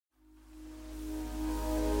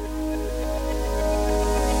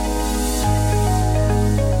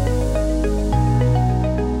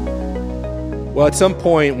Well, at some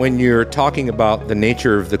point when you're talking about the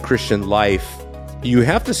nature of the Christian life, you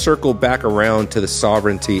have to circle back around to the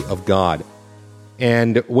sovereignty of God.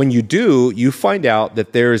 And when you do, you find out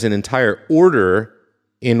that there is an entire order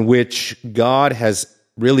in which God has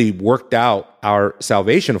really worked out our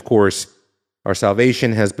salvation. Of course, our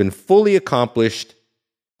salvation has been fully accomplished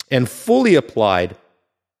and fully applied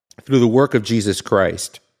through the work of Jesus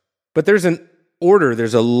Christ. But there's an order,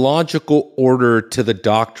 there's a logical order to the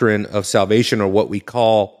doctrine of salvation, or what we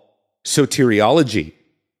call soteriology.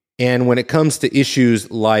 And when it comes to issues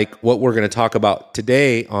like what we're going to talk about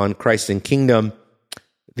today on Christ and Kingdom,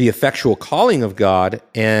 the effectual calling of God,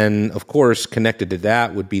 and of course, connected to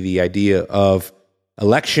that would be the idea of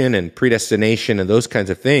election and predestination and those kinds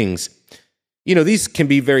of things. You know, these can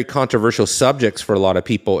be very controversial subjects for a lot of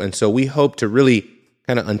people, and so we hope to really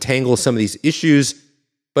kind of untangle some of these issues.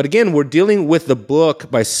 But again, we're dealing with the book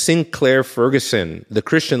by Sinclair Ferguson, The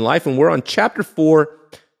Christian Life, and we're on chapter 4.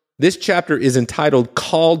 This chapter is entitled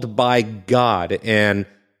Called by God, and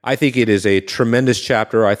I think it is a tremendous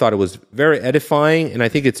chapter. I thought it was very edifying, and I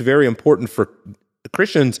think it's very important for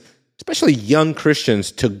Christians, especially young Christians,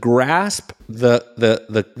 to grasp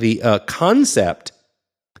the concept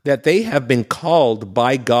that they have been called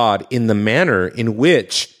by God in the manner in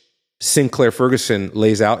which Sinclair Ferguson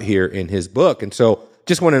lays out here in his book. And so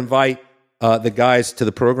just want to invite the guys to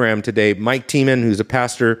the program today, Mike Tiemann, who's a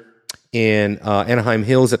pastor in Anaheim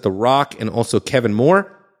Hills at The Rock, and also Kevin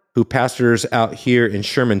Moore, who pastors out here in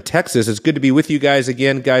Sherman, Texas. It's good to be with you guys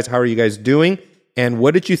again. Guys, how are you guys doing? And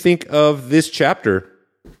what did you think of this chapter?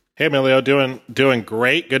 Hey, Emilio, doing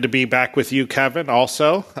great. Good to be back with you, Kevin,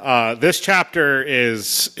 also. This chapter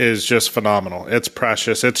is just phenomenal. It's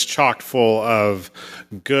precious. It's chock full of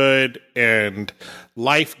good and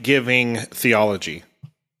life-giving theology.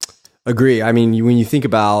 Agree. I mean, when you think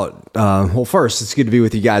about, well, first, it's good to be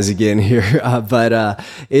with you guys again here, but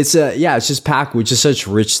it's just packed with just such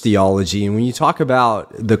rich theology. And when you talk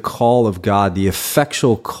about the call of God, the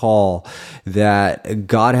effectual call that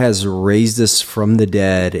God has raised us from the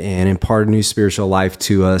dead and imparted new spiritual life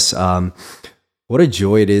to us, what a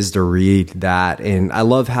joy it is to read that. And I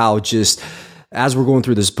love how just as we're going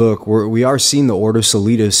through this book, we are seeing the Ordo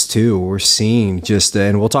Solitas too. We're seeing just,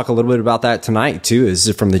 and we'll talk a little bit about that tonight too, is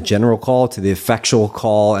from the general call to the effectual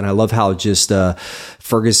call. And I love how just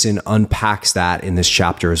Ferguson unpacks that in this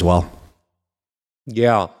chapter as well.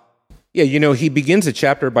 Yeah. You know, he begins the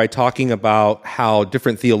chapter by talking about how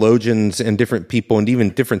different theologians and different people and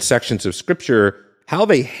even different sections of Scripture, how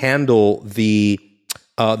they handle the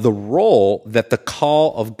role that the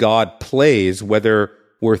call of God plays, whether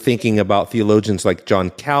we're thinking about theologians like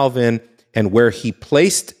John Calvin and where he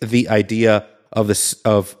placed the idea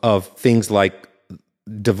of things like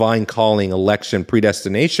divine calling, election,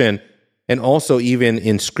 predestination, and also even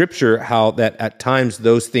in Scripture, how that at times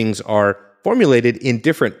those things are formulated in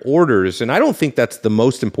different orders. And I don't think that's the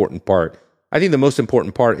most important part. I think the most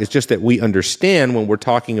important part is just that we understand when we're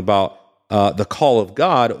talking about the call of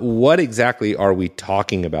God, what exactly are we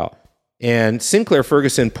talking about? And Sinclair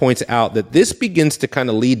Ferguson points out that this begins to kind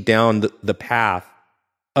of lead down the path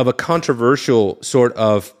of a controversial sort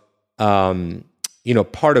of,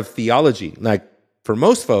 part of theology. Like for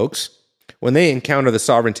most folks, when they encounter the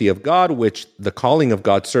sovereignty of God, which the calling of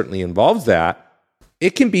God certainly involves that,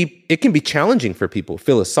 it can be challenging for people,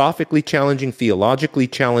 philosophically challenging, theologically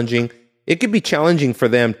challenging. It can be challenging for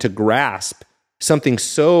them to grasp something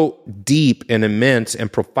so deep and immense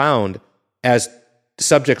and profound as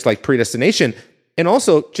subjects like predestination, and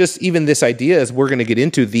also just even this idea, as we're going to get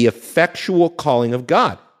into, the effectual calling of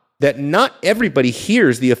God, that not everybody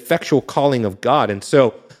hears the effectual calling of God. And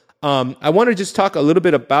so I want to just talk a little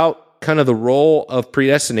bit about kind of the role of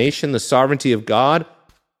predestination, the sovereignty of God.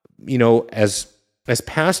 You know, as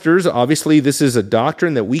pastors, obviously this is a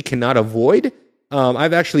doctrine that we cannot avoid.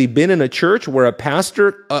 I've actually been in a church where a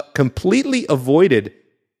pastor completely avoided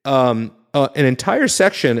an entire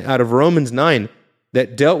section out of Romans 9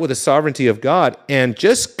 that dealt with the sovereignty of God and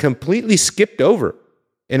just completely skipped over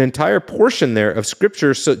an entire portion there of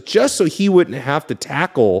Scripture so he wouldn't have to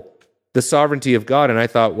tackle the sovereignty of God. And I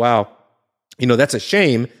thought, wow, that's a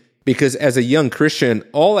shame, because as a young Christian,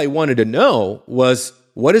 all I wanted to know was,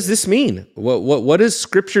 what does this mean? What is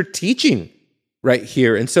Scripture teaching right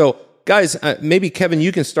here? And so, guys, maybe Kevin,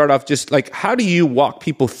 you can start off just like, how do you walk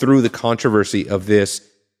people through the controversy of this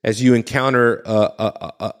as you encounter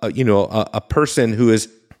a person who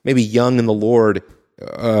is maybe young in the Lord,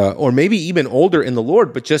 or maybe even older in the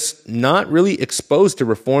Lord, but just not really exposed to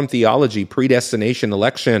Reformed theology, predestination,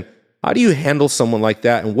 election? How do you handle someone like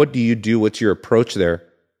that, and what do you do? What's your approach there?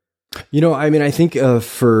 I mean, I think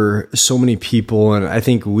for so many people, and I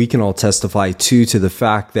think we can all testify too to the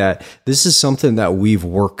fact that this is something that we've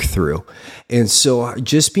worked through. And so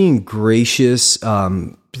just being gracious,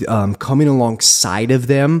 coming alongside of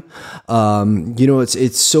them.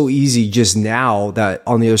 It's so easy just now that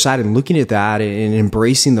on the other side and looking at that and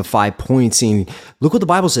embracing the 5 points, saying, look what the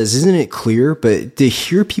Bible says, isn't it clear? But to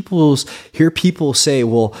hear people say,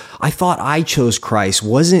 well, I thought I chose Christ.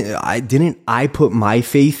 Didn't I put my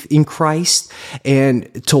faith in Christ?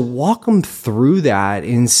 And to walk them through that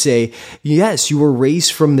and say, yes, you were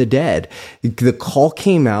raised from the dead. The call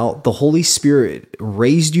came out. The Holy Spirit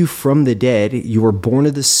raised you from the dead. You were born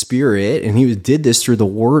of the Spirit, and he did this through the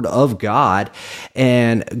Word of God,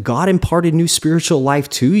 and God imparted new spiritual life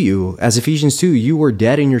to you. As Ephesians 2, you were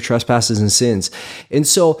dead in your trespasses and sins. And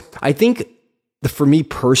so I think for me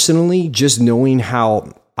personally, just knowing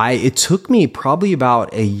how it took me probably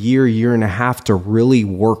about a year and a half to really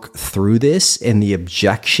work through this and the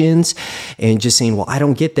objections and just saying, well, I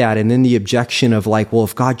don't get that. And then the objection of like, well,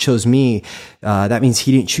 if God chose me, that means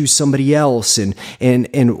he didn't choose somebody else, and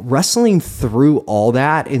wrestling through all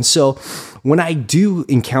that. And so when I do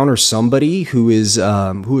encounter somebody who is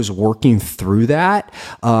working through that,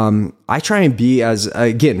 I try and be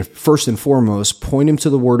again, first and foremost, point them to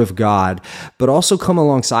the Word of God, but also come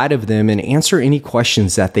alongside of them and answer any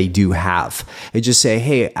questions that they do have. And just say,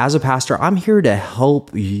 hey, as a pastor, I'm here to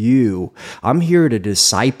help you. I'm here to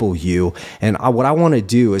disciple you. And what I want to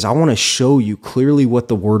do is I want to show you clearly what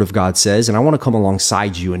the Word of God says, and I want to come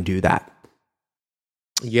alongside you and do that.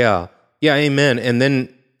 Yeah. Yeah. Amen. And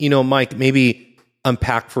then, Mike, maybe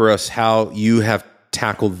unpack for us how you have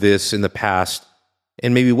tackled this in the past,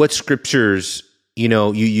 and maybe what scriptures,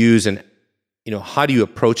 you use, and, how do you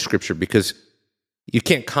approach scripture? Because you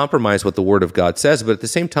can't compromise what the Word of God says, but at the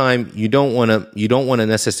same time, you don't want to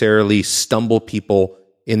necessarily stumble people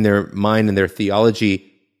in their mind and their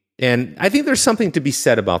theology. And I think there's something to be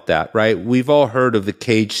said about that, right? We've all heard of the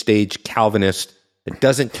cage stage Calvinist that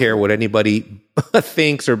doesn't care what anybody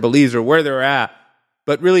thinks or believes or where they're at.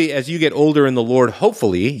 But really, as you get older in the Lord,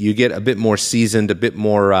 hopefully you get a bit more seasoned, a bit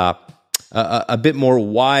more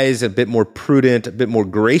wise, a bit more prudent, a bit more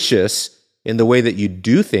gracious in the way that you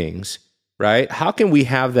do things, right? How can we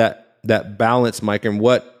have that balance, Mike? And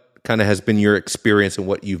what kind of has been your experience and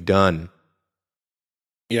what you've done?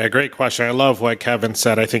 Yeah, great question. I love what Kevin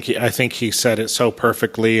said. I think he said it so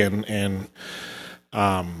perfectly, and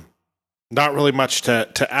not really much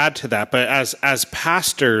to add to that. But as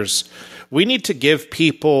pastors, we need to give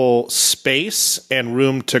people space and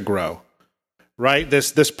room to grow, right?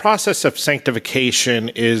 This process of sanctification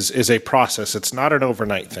is a process. It's not an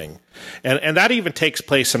overnight thing. And that even takes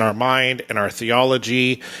place in our mind and our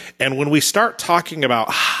theology. And when we start talking about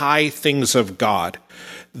high things of God,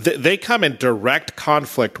 they come in direct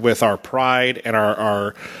conflict with our pride and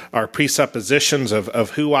our presuppositions of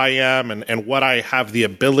who I am and what I have the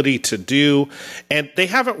ability to do. And they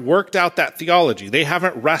haven't worked out that theology. They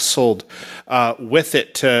haven't wrestled with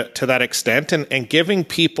it to that extent. And giving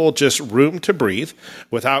people just room to breathe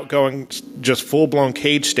without going just full-blown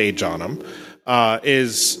cage stage on them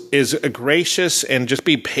is gracious, and just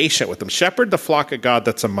be patient with them. Shepherd the flock of God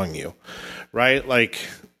that's among you, right? Like,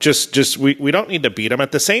 we don't need to beat them.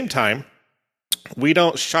 At the same time, we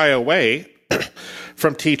don't shy away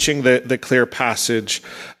from teaching the clear passage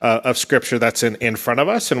of Scripture that's in front of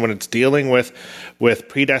us. And when it's dealing with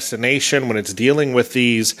predestination, when it's dealing with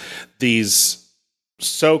these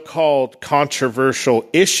so-called controversial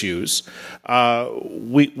issues,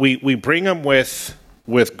 we bring them with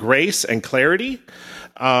grace and clarity,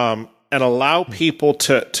 and allow people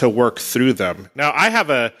to work through them. Now,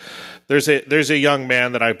 there's a young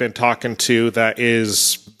man that I've been talking to that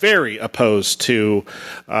is very opposed to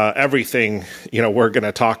everything we're going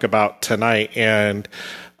to talk about tonight, and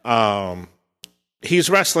he's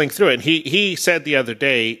wrestling through it. And he said the other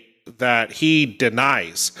day that he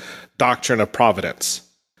denies doctrine of providence,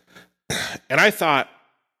 and I thought,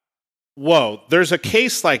 whoa, there's a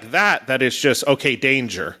case like that is just, okay,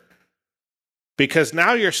 danger. Because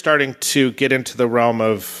now you're starting to get into the realm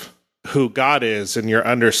of who God is and your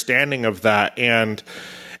understanding of that. And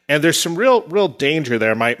there's some real danger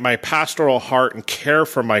there. My pastoral heart and care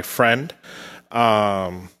for my friend,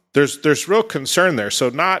 there's real concern there. So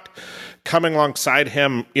not coming alongside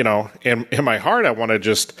him, in my heart, I want to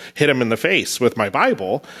just hit him in the face with my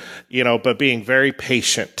Bible, but being very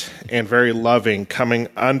patient and very loving, coming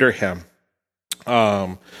under him,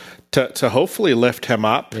 to hopefully lift him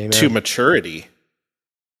up Amen. To maturity.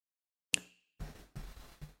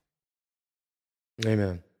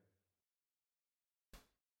 Amen.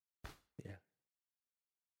 Yeah.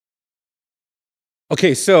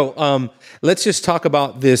 Okay, so let's just talk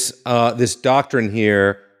about this doctrine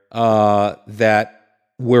here that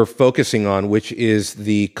we're focusing on, which is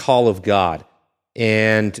the call of God.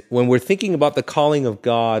 And when we're thinking about the calling of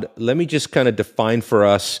God, let me just kind of define for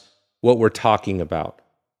us what we're talking about.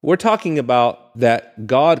 We're talking about that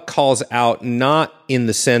God calls out not in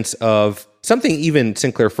the sense of something even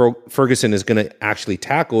Sinclair Ferguson is going to actually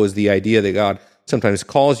tackle, is the idea that God sometimes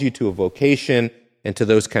calls you to a vocation and to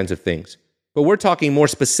those kinds of things. But we're talking more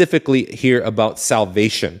specifically here about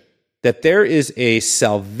salvation, that there is a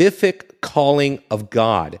salvific calling of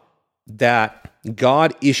God that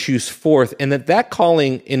God issues forth, and that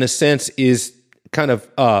calling, in a sense, is kind of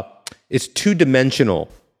it's two-dimensional,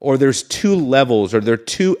 or there's two levels, or there are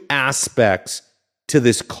two aspects to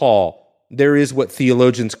this call. There is what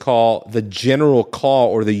theologians call the general call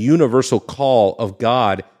or the universal call of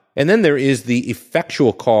God, and then there is the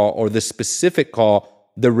effectual call or the specific call,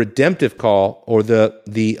 the redemptive call, or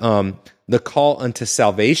the call unto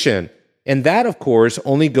salvation. And that, of course,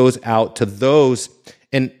 only goes out to those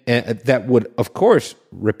and that would, of course,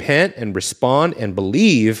 repent and respond and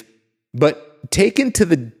believe. But taken to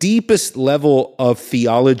the deepest level of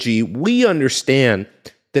theology, we understand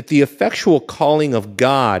that the effectual calling of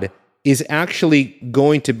God is actually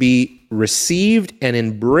going to be received and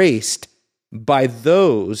embraced by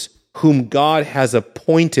those whom God has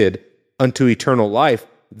appointed unto eternal life,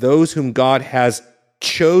 those whom God has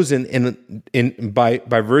chosen by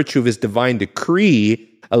virtue of his divine decree,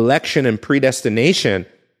 election and predestination.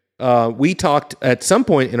 We talked at some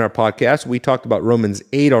point in our podcast, we talked about Romans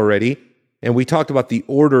 8 already, and we talked about the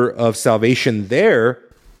order of salvation there,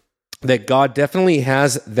 that God definitely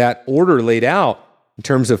has that order laid out in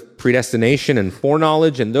terms of predestination and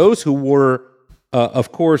foreknowledge, and those who were,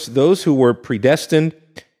 of course, those who were predestined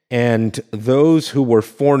and those who were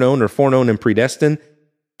foreknown and predestined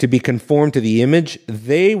to be conformed to the image,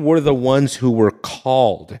 they were the ones who were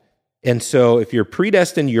called. And so if you're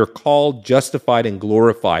predestined, you're called, justified, and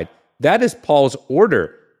glorified. That is Paul's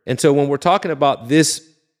order. And so when we're talking about this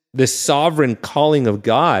sovereign calling of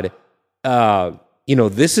God,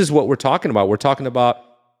 this is what we're talking about. We're talking about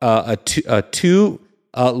a two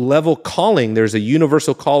level calling. There's a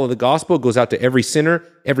universal call of the gospel. It goes out to every sinner,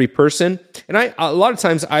 every person. And a lot of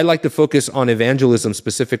times I like to focus on evangelism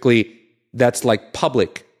specifically. That's like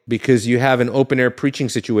public, because you have an open air preaching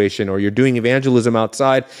situation, or you're doing evangelism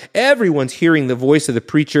outside. Everyone's hearing the voice of the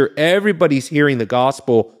preacher. Everybody's hearing the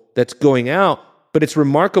gospel that's going out. But it's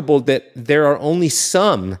remarkable that there are only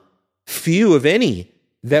some, few if any,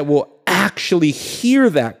 that will actually hear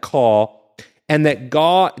that call, and that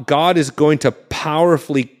God is going to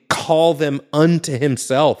powerfully call them unto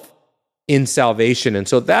himself in salvation. And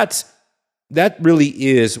so that really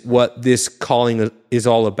is what this calling is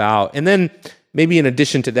all about. And then maybe in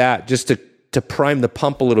addition to that, just to prime the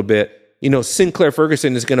pump a little bit, Sinclair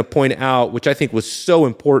Ferguson is going to point out, which I think was so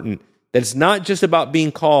important, that it's not just about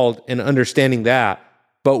being called and understanding that,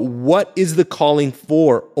 but what is the calling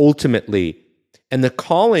for ultimately? And the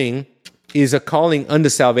calling is a calling unto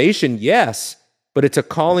salvation, yes, but it's a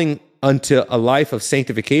calling unto a life of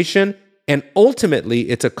sanctification, and ultimately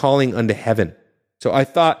it's a calling unto heaven. So I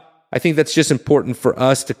think that's just important for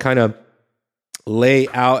us to kind of lay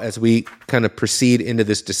out as we kind of proceed into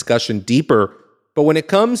this discussion deeper. But when it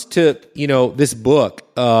comes to, this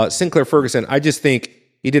book, Sinclair Ferguson, I just think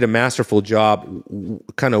he did a masterful job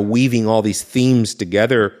kind of weaving all these themes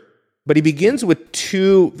together. But he begins with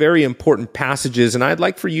two very important passages, and I'd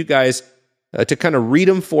like for you guys to kind of read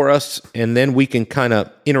them for us, and then we can kind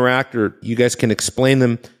of interact, or you guys can explain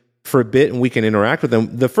them for a bit and we can interact with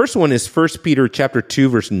them. The first one is 1 Peter chapter 2,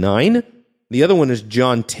 verse 9. The other one is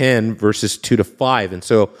John 10, verses 2 to 5. And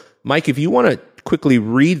so, Mike, if you want to quickly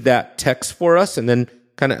read that text for us and then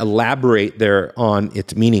kind of elaborate there on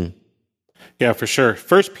its meaning. Yeah, for sure.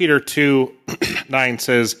 1 Peter 2, 9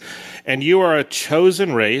 says, "And you are a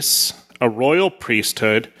chosen race, a royal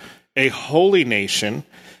priesthood, a holy nation,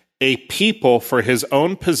 a people for his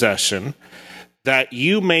own possession, that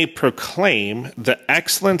you may proclaim the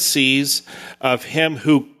excellencies of him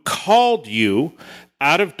who called you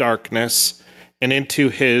out of darkness and into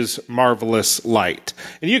his marvelous light."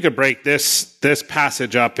 And you could break this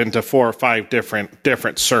passage up into 4 or 5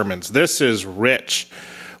 different sermons. This is rich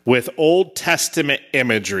with Old Testament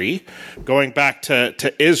imagery, going back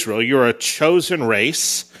to Israel. You're a chosen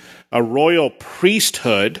race, a royal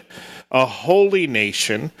priesthood, a holy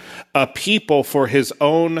nation, a people for his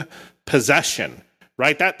own possession.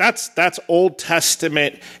 Right? That's Old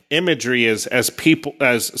Testament imagery as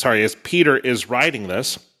Peter is writing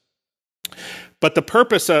this. But the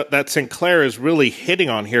purpose that Sinclair is really hitting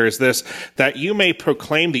on here is this, that you may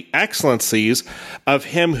proclaim the excellencies of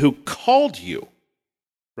him who called you,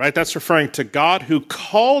 right? That's referring to God who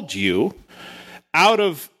called you out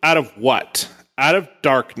of what? Out of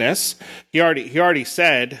darkness. He already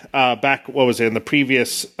said back, what was it, in the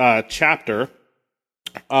previous chapter,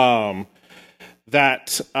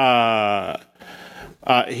 that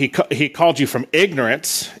he called you from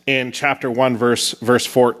ignorance in chapter 1, verse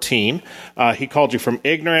 14. He called you from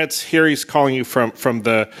ignorance. Here he's calling you from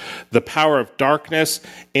the power of darkness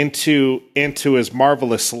into his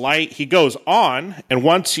marvelous light. He goes on, and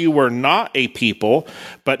once you were not a people,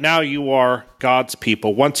 but now you are God's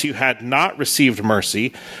people. Once you had not received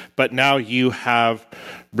mercy, but now you have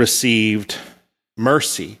received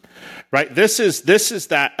mercy. Right? This is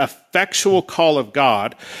that effectual call of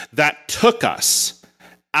God that took us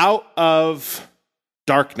out of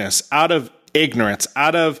darkness, out of ignorance,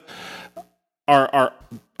 out of our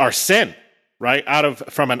sin, right?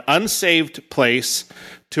 From an unsaved place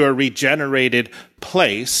to a regenerated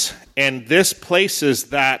place. And this places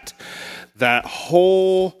that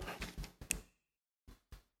whole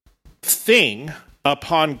thing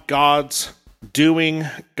upon God's doing,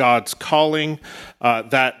 God's calling,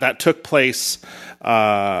 that took place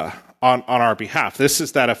on our behalf. This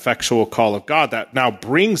is that effectual call of God that now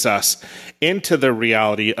brings us into the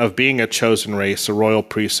reality of being a chosen race, a royal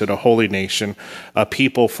priesthood, a holy nation, a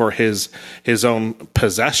people for his own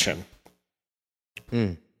possession.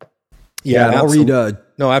 Yeah, I'll read.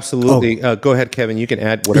 No, absolutely. Go ahead, Kevin. You can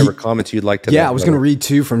add whatever comments you'd like to. Yeah, I was going to read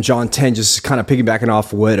too from John 10, just kind of piggybacking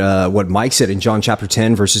off what Mike said in John chapter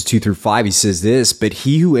 10, verses 2 through 5. He says this, "But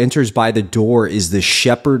he who enters by the door is the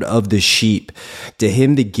shepherd of the sheep. To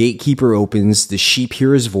him the gatekeeper opens, the sheep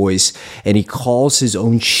hear his voice, and he calls his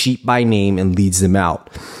own sheep by name and leads them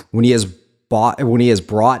out. When he has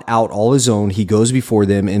brought out all his own, he goes before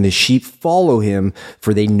them, and the sheep follow him,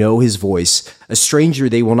 for they know his voice. A stranger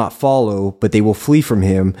they will not follow, but they will flee from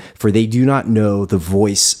him, for they do not know the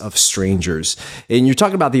voice of strangers." And you're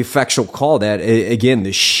talking about the effectual call that, again,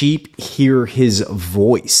 the sheep hear his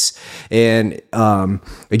voice. And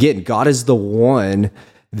again, God is the one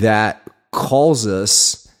that calls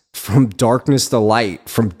us from darkness to light,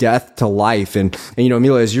 from death to life. And you know,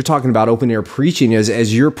 Emilio, as you're talking about open air preaching,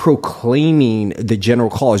 as you're proclaiming the general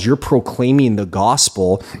call, as you're proclaiming the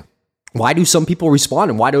gospel, why do some people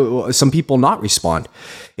respond and why do some people not respond?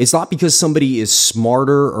 It's not because somebody is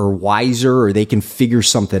smarter or wiser or they can figure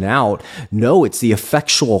something out. No, it's the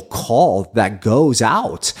effectual call that goes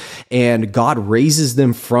out, and God raises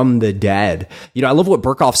them from the dead. You know, I love what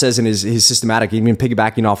Berkhoff says in his systematic, even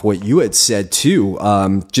piggybacking off what you had said too,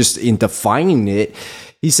 just in defining it.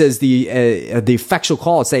 He says the effectual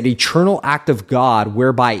call, it's that eternal act of God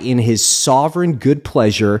whereby in his sovereign good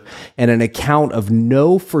pleasure and an account of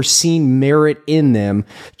no foreseen merit in them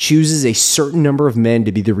chooses a certain number of men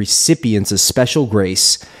to be the recipients of special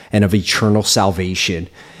grace and of eternal salvation.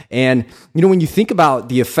 And, you know, when you think about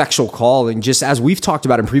the effectual call, and just as we've talked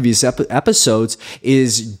about in previous episodes,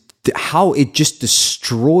 is how it just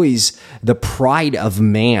destroys the pride of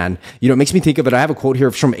man. You know, it makes me think of it. I have a quote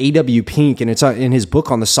here from A.W. Pink, and it's in his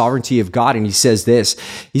book on the sovereignty of God. And he says this,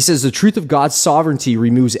 he says, "The truth of God's sovereignty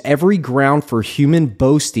removes every ground for human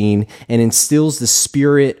boasting and instills the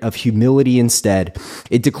spirit of humility instead.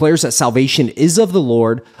 It declares that salvation is of the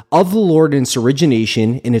Lord in its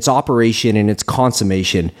origination, in its operation, and its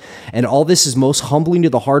consummation. And all this is most humbling to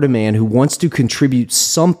the heart of man who wants to contribute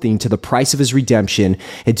something to the price of his redemption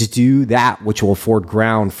and to do that which will afford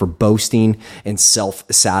ground for boasting and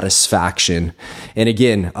self-satisfaction." And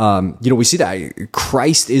again, you know, we see that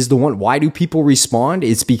Christ is the one. Why do people respond?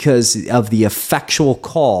 It's because of the effectual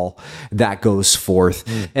call that goes forth.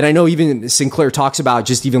 And I know even Sinclair talks about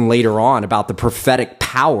just even later on about the prophetic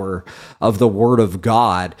power of the word of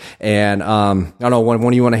God. And I don't know, when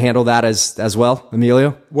do you want to handle that as well,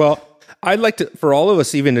 Emilio? Well, I'd like for all of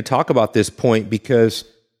us even to talk about this point because,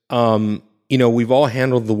 you know, we've all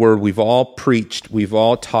handled the word, we've all preached, we've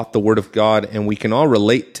all taught the word of God, and we can all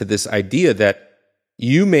relate to this idea that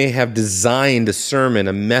you may have designed a sermon,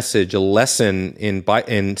 a message, a lesson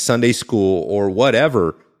in Sunday school or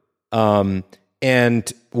whatever,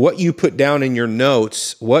 and what you put down in your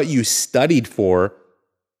notes, what you studied for,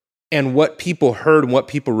 and what people heard and what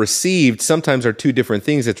people received sometimes are two different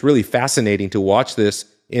things. It's really fascinating to watch this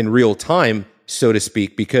in real time, so to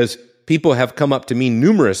speak, because people have come up to me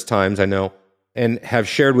numerous times, I know, and have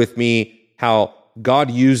shared with me how God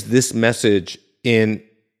used this message in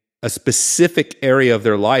a specific area of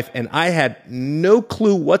their life, and I had no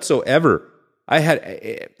clue whatsoever. I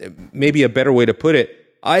had, maybe a better way to put it,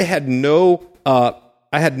 I had no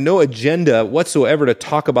I had no agenda whatsoever to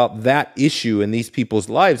talk about that issue in these people's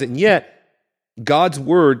lives. And yet, God's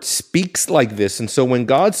word speaks like this. And so when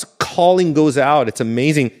God's calling goes out, it's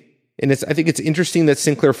amazing. And I think it's interesting that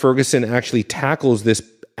Sinclair Ferguson actually tackles this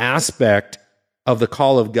aspect of the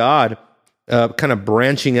call of God, kind of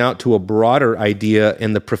branching out to a broader idea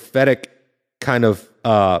in the prophetic kind of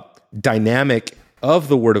dynamic of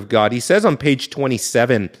the word of God. He says on page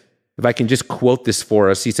 27, if I can just quote this for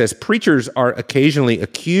us, he says, preachers are occasionally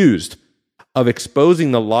accused of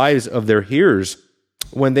exposing the lives of their hearers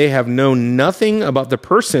when they have known nothing about the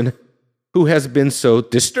person who has been so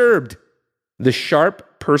disturbed. The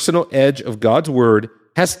sharp personal edge of God's word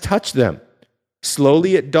has touched them.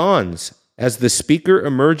 Slowly it dawns as the speaker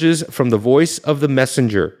emerges from the voice of the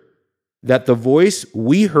messenger that the voice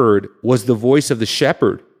we heard was the voice of the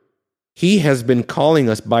shepherd. He has been calling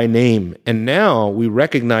us by name, and now we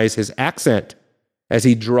recognize his accent as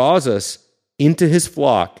he draws us into his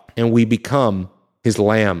flock and we become his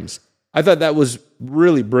lambs. I thought that was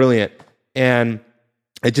really brilliant, and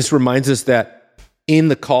it just reminds us that in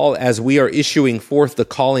the call, as we are issuing forth the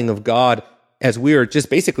calling of God, as we are just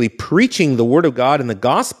basically preaching the word of God and the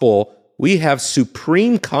gospel, we have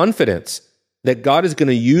supreme confidence that God is going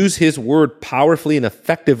to use his word powerfully and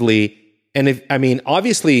effectively. And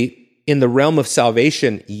obviously, in the realm of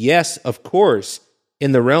salvation, yes, of course.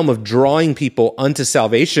 In the realm of drawing people unto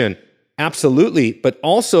salvation, absolutely. But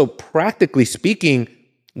also, practically speaking,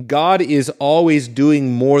 God is always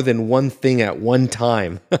doing more than one thing at one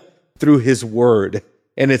time through his word.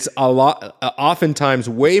 And it's oftentimes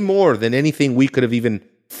way more than anything we could have even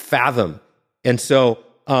fathomed. And so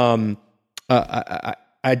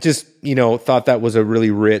I just, thought that was a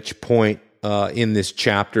really rich point in this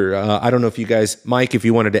chapter. I don't know if you guys, Mike, if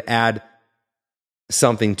you wanted to add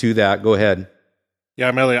something to that, go ahead. Yeah,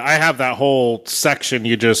 Amelia, I have that whole section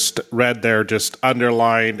you just read there, just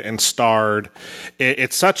underlined and starred.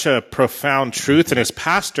 It's such a profound truth, and as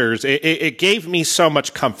pastors, it gave me so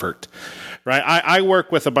much comfort. Right, I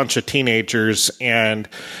work with a bunch of teenagers and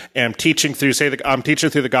am teaching through, I'm teaching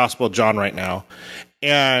through the Gospel of John right now,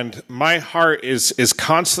 and my heart is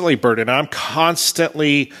constantly burdened. I'm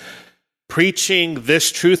constantly preaching this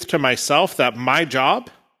truth to myself that my job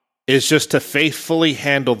is just to faithfully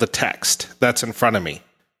handle the text that's in front of me.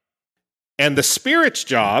 And the Spirit's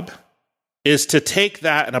job is to take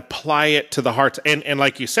that and apply it to the hearts. And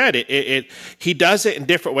like you said, he does it in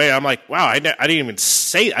different ways. I'm like, wow, I didn't even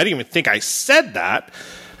think I said that.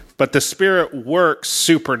 But the Spirit works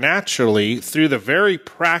supernaturally through the very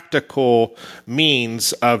practical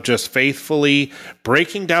means of just faithfully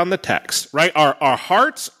breaking down the text, right? Our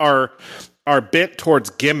hearts are bent towards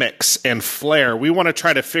gimmicks and flair. We want to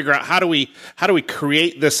try to figure out how do we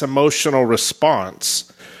create this emotional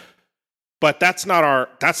response. But that's not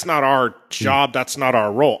our job. That's not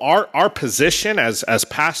our role. Our position as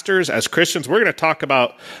pastors, as Christians, we're going to talk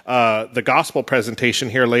about the gospel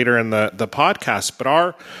presentation here later in the podcast.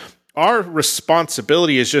 But our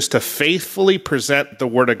responsibility is just to faithfully present the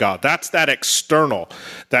word of God. That's that external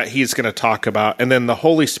that he's going to talk about. And then the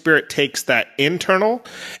Holy Spirit takes that internal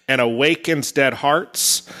and awakens dead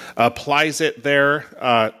hearts, applies it there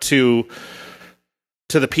to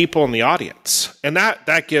the people in the audience. And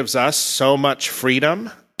that gives us so much freedom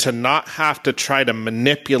to not have to try to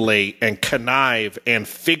manipulate and connive and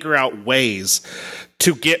figure out ways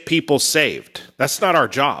to get people saved. That's not our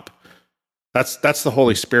job. That's the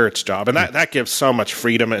Holy Spirit's job. And that gives so much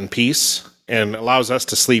freedom and peace and allows us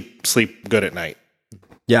to sleep good at night.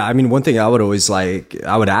 Yeah, I mean, one thing I would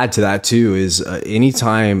add to that too is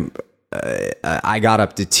anytime I got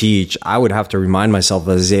up to teach, I would have to remind myself of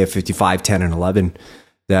Isaiah 55, 10 and 11,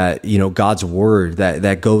 that, God's word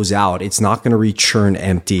that goes out, it's not going to return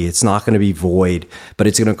empty. It's not going to be void, but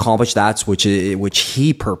it's going to accomplish that which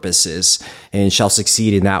he purposes and shall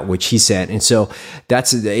succeed in that which he sent. And so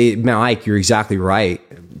Mike, you're exactly right.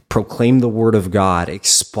 Proclaim the word of God,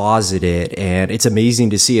 exposit it. And it's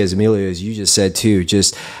amazing to see, as Amelia, as you just said too,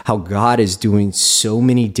 just how God is doing so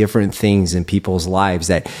many different things in people's lives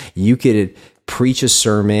that you could preach a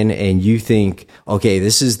sermon and you think, okay,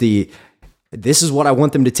 this is what I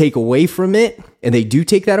want them to take away from it. And they do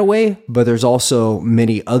take that away, but there's also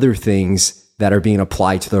many other things that are being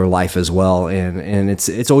applied to their life as well. And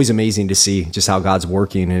it's always amazing to see just how God's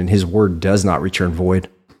working, and his word does not return void.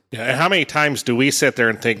 Yeah, and how many times do we sit there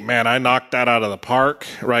and think, man, I knocked that out of the park,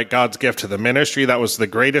 right? God's gift to the ministry. That was the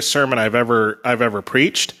greatest sermon I've ever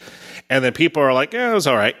preached. And then people are like, yeah, it was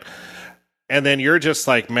all right. And then you're just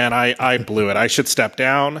like, man, I blew it. I should step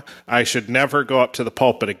down. I should never go up to the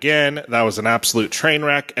pulpit again. That was an absolute train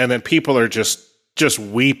wreck. And then people are just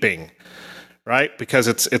weeping, right? Because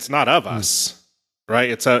it's not of us, right?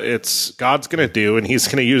 It's God's going to do, and he's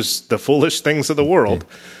going to use the foolish things of the world.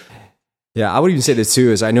 Yeah, I would even say this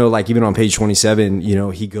too, is I know like even on page 27,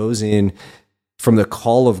 he goes in from the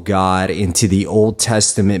call of God into the Old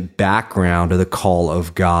Testament background of the call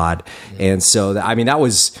of God. And so, that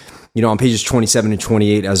was, on pages 27 and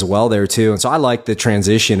 28 as well there too. And so I like the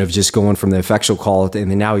transition of just going from the effectual call and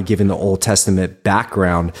then now giving the Old Testament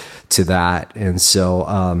background to that. And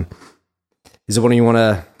so, is it one you want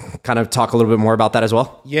to kind of talk a little bit more about that as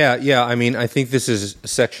well? Yeah. I think this is a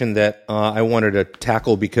section that I wanted to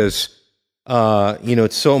tackle because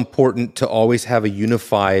it's so important to always have a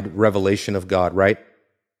unified revelation of God, right?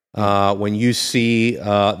 When you see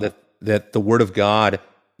that the Word of God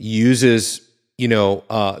uses,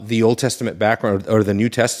 the Old Testament background or the New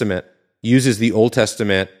Testament uses the Old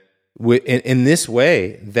Testament in this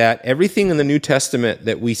way, that everything in the New Testament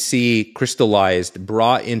that we see crystallized,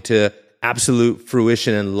 brought into absolute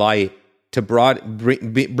fruition and light, to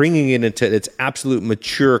bringing it into its absolute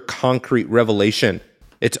mature, concrete revelation.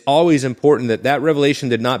 It's always important that revelation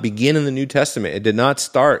did not begin in the New Testament. It did not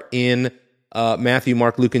start in Matthew,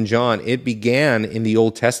 Mark, Luke, and John. It began in the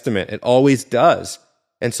Old Testament. It always does.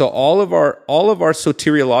 And so all of our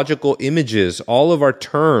soteriological images, all of our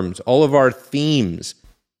terms, all of our themes.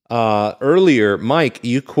 Earlier, Mike,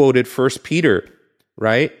 you quoted 1 Peter,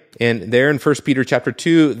 right? And there in 1 Peter chapter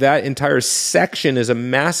 2, that entire section is a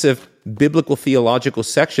massive biblical theological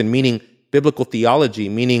section, meaning biblical theology,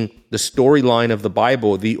 meaning the storyline of the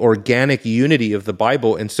Bible, the organic unity of the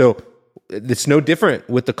Bible. And so it's no different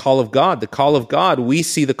with the call of God. The call of God, we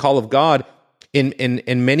see the call of God in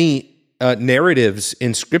many narratives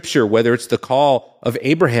in Scripture, whether it's the call of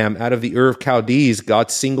Abraham out of the Ur of Chaldees.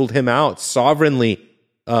 God singled him out sovereignly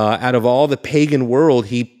out of all the pagan world.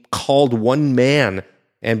 He called one man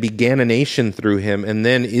and began a nation through him. And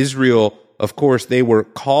then Israel, of course, they were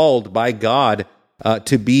called by God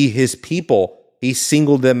to be his people. He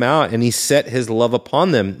singled them out and he set his love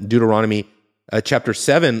upon them. Deuteronomy chapter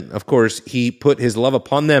 7, of course, he put his love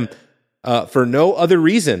upon them for no other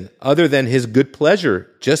reason other than his good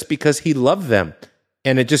pleasure, just because he loved them.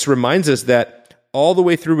 And it just reminds us that all the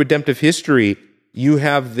way through redemptive history, you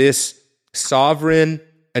have this sovereign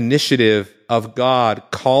initiative of God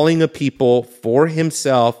calling a people for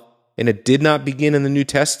himself, and it did not begin in the New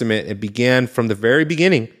Testament. It began from the very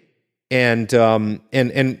beginning. And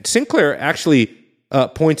Sinclair actually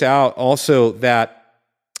points out also that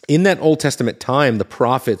in that Old Testament time, the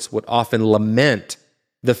prophets would often lament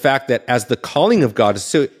the fact that as the calling of God,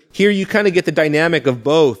 so here you kind of get the dynamic of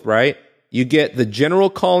both, right? You get the general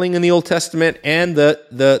calling in the Old Testament and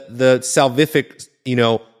the salvific,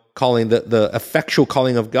 calling, the effectual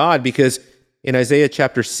calling of God, because in Isaiah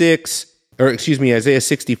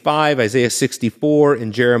 65, Isaiah 64,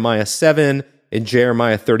 in Jeremiah 7, in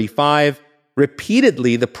Jeremiah 35,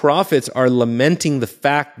 repeatedly the prophets are lamenting the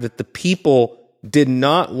fact that the people did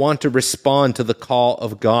not want to respond to the call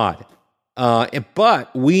of God.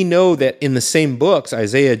 But we know that in the same books,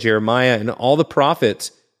 Isaiah, Jeremiah, and all the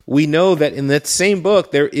prophets, we know that in that same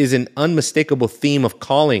book there is an unmistakable theme of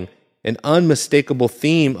calling, an unmistakable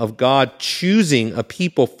theme of God choosing a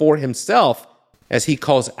people for himself as he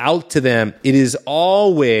calls out to them. It is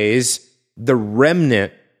always the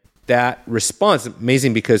remnant that responds.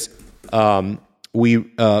 Amazing, because Mike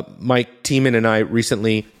Tiemann and I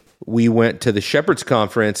recently, we went to the Shepherds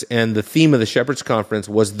Conference, and the theme of the Shepherds Conference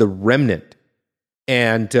was the remnant.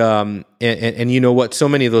 And you know what? So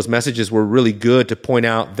many of those messages were really good to point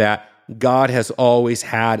out that God has always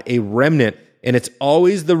had a remnant, and it's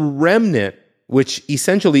always the remnant, which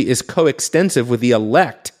essentially is coextensive with the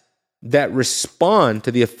elect, that respond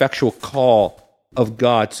to the effectual call of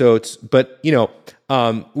God. So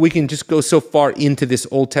we can just go so far into this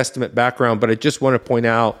Old Testament background, but I just want to point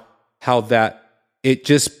out how that it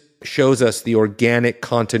just shows us the organic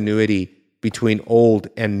continuity between old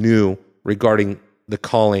and new regarding the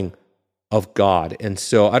calling of God. And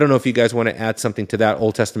so I don't know if you guys want to add something to that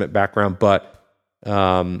Old Testament background, but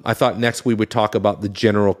I thought next we would talk about the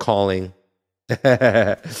general calling.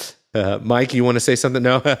 Mike, you want to say something?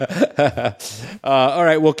 No? All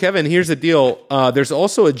right. Well, Kevin, here's the deal. There's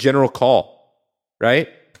also a general call, right?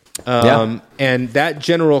 And that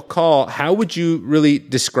general call, how would you really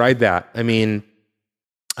describe that? I mean,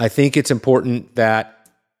 I think it's important that,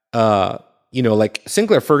 like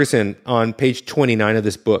Sinclair Ferguson on page 29 of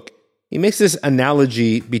this book, he makes this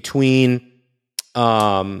analogy between,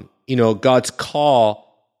 God's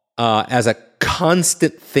call as a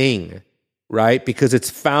constant thing, right? Because it's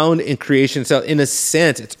found in creation. So in a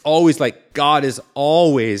sense, it's always like God is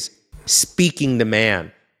always speaking to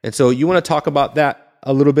man. And so you want to talk about that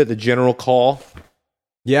a little bit, the general call?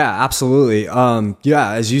 Yeah, absolutely.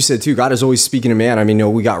 Yeah, as you said too, God is always speaking to man. I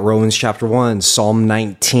mean, we got Romans chapter 1, Psalm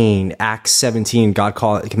 19, Acts 17. God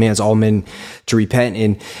commands all men to repent.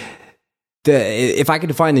 And if I could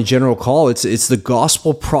define the general call, it's the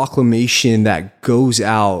gospel proclamation that goes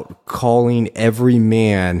out calling every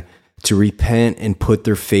man to repent and put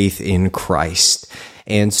their faith in Christ.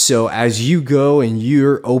 And so as you go and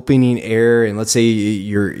you're opening air, and let's say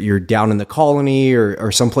you're down in the colony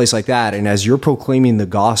or someplace like that, and as you're proclaiming the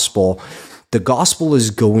gospel is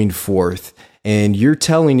going forth, and you're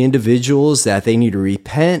telling individuals that they need to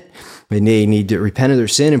repent, and they need to repent of their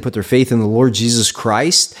sin and put their faith in the Lord Jesus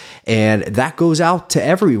Christ, and that goes out to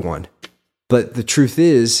everyone. But the truth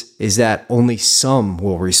is that only some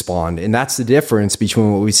will respond, and that's the difference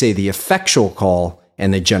between what we say the effectual call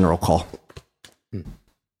and the general call.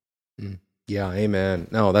 Yeah, amen.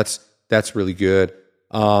 No, that's really good.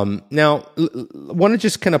 Now, want to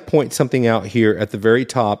just kind of point something out here at the very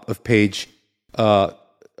top of page, at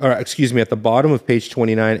the bottom of page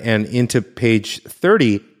 29 and into page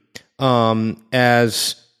 30.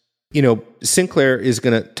 As you know, Sinclair is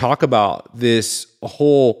going to talk about this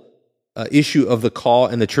whole issue of the call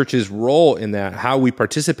and the church's role in that, how we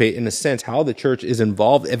participate, in a sense, how the church is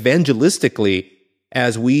involved evangelistically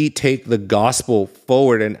as we take the gospel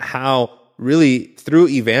forward, and how really through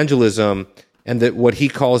evangelism and that what he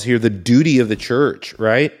calls here the duty of the church,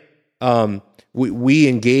 right? We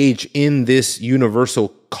engage in this universal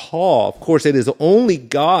call. Of course, it is only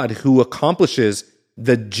God who accomplishes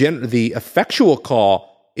the effectual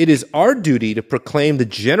call. It is our duty to proclaim the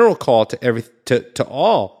general call to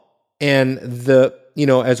all. And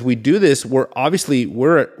as we do this,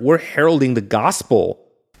 we're heralding the gospel,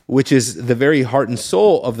 which is the very heart and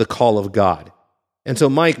soul of the call of God. And so,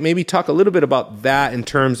 Mike, maybe talk a little bit about that in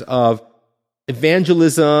terms of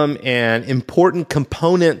evangelism and important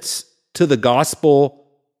components to the gospel,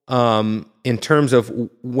 in terms of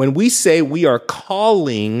when we say we are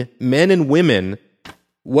calling men and women,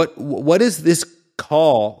 what is this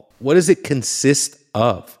call? What does it consist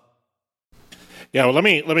of? Yeah, well, let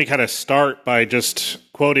me kind of start by just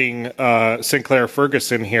quoting Sinclair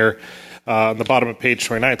Ferguson here. On the bottom of page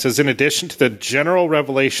 29, it says, in addition to the general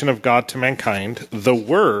revelation of God to mankind, the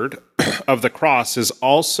word of the cross is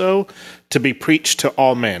also to be preached to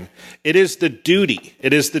all men. It is the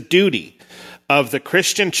duty of the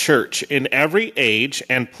Christian church in every age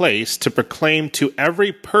and place to proclaim to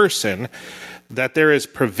every person that there is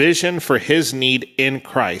provision for his need in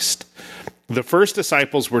Christ. The first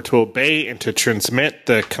disciples were to obey and to transmit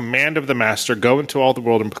the command of the master, go into all the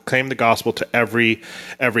world and proclaim the gospel to every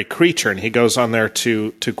creature. And he goes on there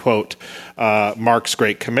to quote Mark's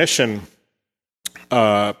Great Commission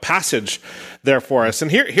passage there for us.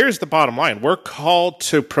 And here's the bottom line. We're called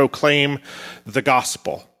to proclaim the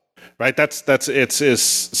gospel, right? It's as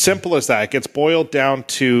simple as that. It gets boiled down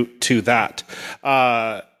to that.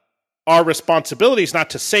 Our responsibility is not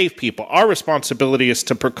to save people. Our responsibility is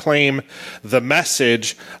to proclaim the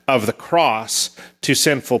message of the cross to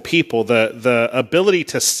sinful people. The ability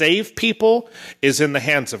to save people is in the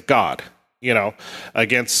hands of God.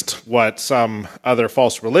 Against what some other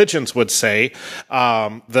false religions would say,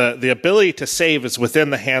 the ability to save is within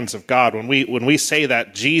the hands of God. When we say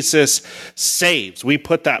that Jesus saves, we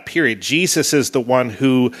put that period. Jesus is the one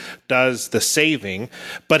who does the saving,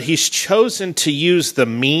 but he's chosen to use the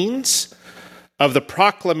means of the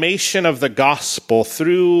proclamation of the gospel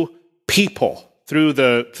through people, through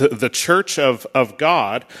the church of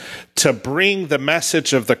God, to bring the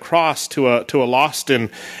message of the cross to a lost and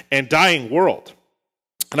dying world.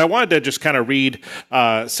 And I wanted to just kind of read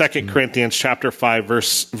 2 Corinthians chapter 5,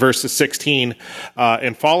 verses 16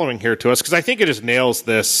 and following here to us, because I think it just nails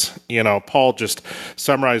this. Paul just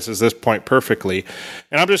summarizes this point perfectly.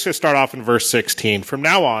 And I'm just going to start off in verse 16. From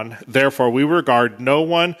now on, therefore, we regard no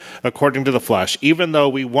one according to the flesh. Even though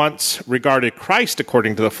we once regarded Christ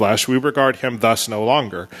according to the flesh, we regard him thus no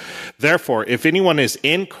longer. Therefore, if anyone is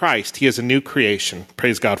in Christ, he is a new creation.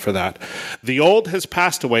 Praise God for that. The old has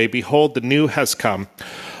passed away. Behold, the new has come.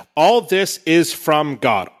 All this is from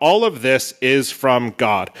God. All of this is from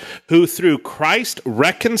God, who through Christ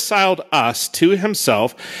reconciled us to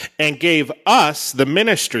himself and gave us the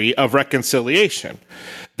ministry of reconciliation.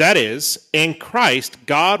 That is, in Christ,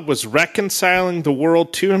 God was reconciling the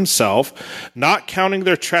world to himself, not counting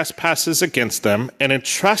their trespasses against them, and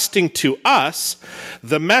entrusting to us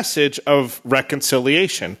the message of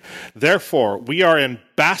reconciliation. Therefore, we are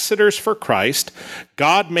ambassadors for Christ,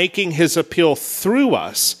 God making his appeal through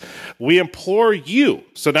us. We implore you.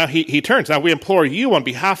 So now he turns. Now we implore you on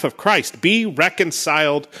behalf of Christ, be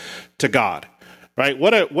reconciled to God. right?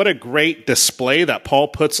 What a great display that Paul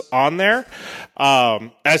puts on there,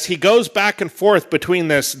 as he goes back and forth between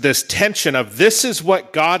this tension of this is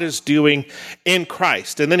what God is doing in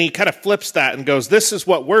Christ, and then he kind of flips that and goes, this is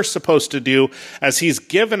what we're supposed to do, as he's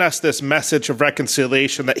given us this message of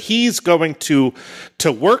reconciliation that he's going to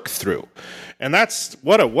work through. And that's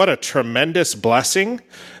what a tremendous blessing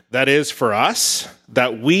that is for us,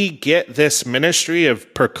 that we get this ministry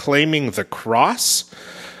of proclaiming the cross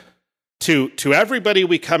to everybody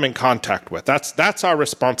we come in contact with. That's our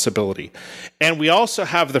responsibility. And we also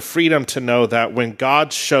have the freedom to know that when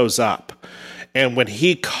God shows up and when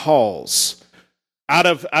he calls out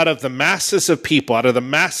of the masses of people, out of the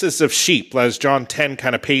masses of sheep, as John 10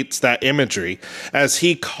 kind of paints that imagery, as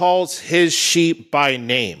he calls his sheep by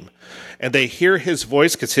name, and they hear his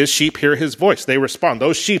voice, because his sheep hear his voice. They respond.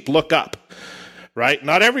 Those sheep look up, right?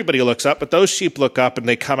 Not everybody looks up, but those sheep look up and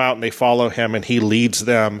they come out and they follow him, and he leads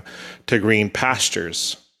them to green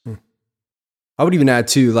pastures. I would even add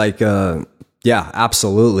too, yeah,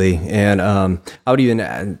 absolutely. And I would even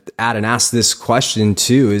add and ask this question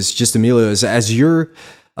too, is just Emilio, as you're,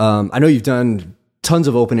 I know you've done tons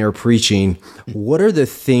of open air preaching. What are the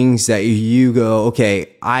things that you go,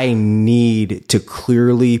 okay, I need to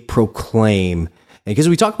clearly proclaim? And because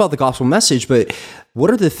we talk about the gospel message, but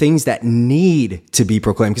what are the things that need to be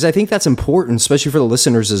proclaimed? Because I think that's important, especially for the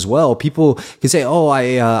listeners as well. People can say, oh,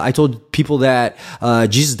 I told people that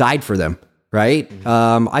Jesus died for them. Right?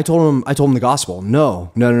 I told him the gospel.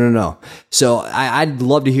 No. So I'd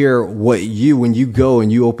love to hear when you go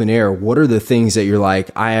and you open air, what are the things that you're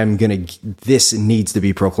like, this needs to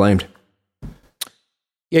be proclaimed?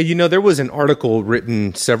 Yeah, there was an article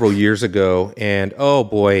written several years ago, and oh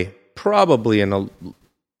boy, probably in a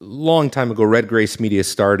long time ago, Red Grace Media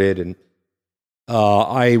started, and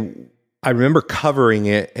I remember covering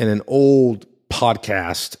it in an old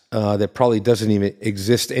podcast that probably doesn't even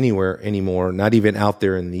exist anywhere anymore, not even out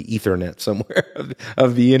there in the Ethernet somewhere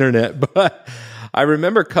of the internet. But I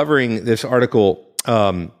remember covering this article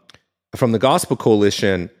from the Gospel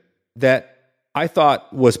Coalition that I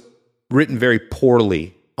thought was written very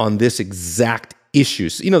poorly on this exact issue.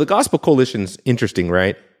 So, the Gospel Coalition's interesting,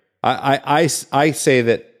 right? I say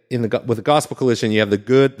that with the Gospel Coalition, you have the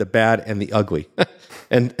good, the bad, and the ugly.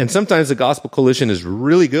 And sometimes the Gospel Coalition is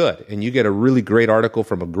really good, and you get a really great article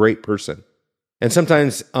from a great person. And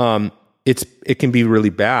sometimes it can be really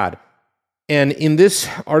bad. And in this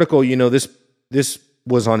article, this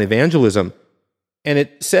was on evangelism, and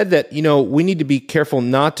it said that we need to be careful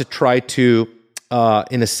not to try to,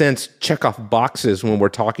 in a sense, check off boxes when we're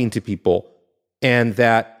talking to people, and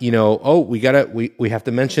that we have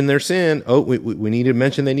to mention their sin. Oh, we need to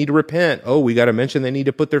mention they need to repent. Oh, we got to mention they need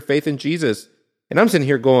to put their faith in Jesus. And I'm sitting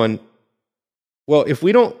here going, well, maybe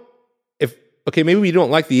we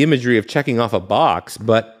don't like the imagery of checking off a box,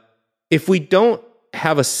 but if we don't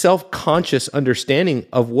have a self-conscious understanding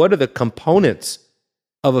of what are the components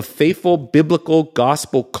of a faithful biblical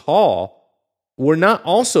gospel call, I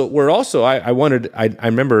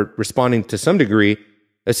remember responding to some degree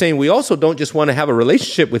as saying we also don't just want to have a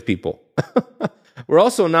relationship with people. We're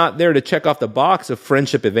also not there to check off the box of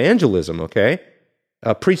friendship evangelism, okay?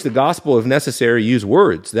 Preach the gospel if necessary, use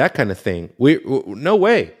words, that kind of thing. No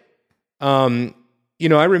way. I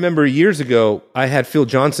remember years ago, I had Phil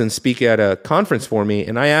Johnson speak at a conference for me,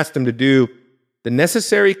 and I asked him to do the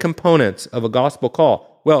necessary components of a gospel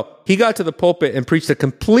call. Well, he got to the pulpit and preached a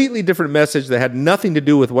completely different message that had nothing to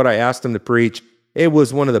do with what I asked him to preach. It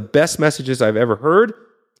was one of the best messages I've ever heard,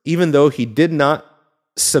 even though he did not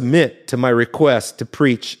submit to my request to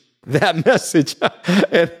preach that message.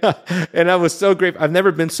 and I was so grateful. I've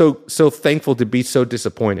never been so thankful to be so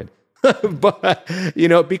disappointed. But,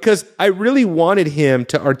 because I really wanted him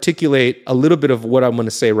to articulate a little bit of what I'm going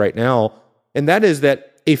to say right now. And that is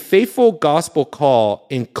that a faithful gospel call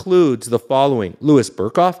includes the following. Louis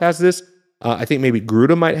Berkhoff has this. I think maybe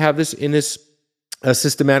Gruda might have this in his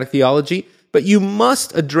systematic theology. But you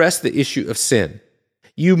must address the issue of sin.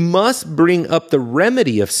 You must bring up the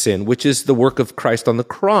remedy of sin, which is the work of Christ on the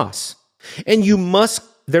cross. And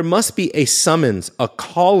there must be a summons, a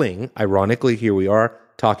calling. Ironically, here we are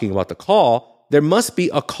talking about the call. There must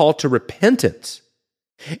be a call to repentance.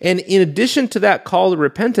 And in addition to that call to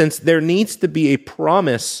repentance, there needs to be a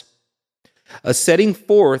promise, a setting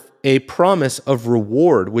forth a promise of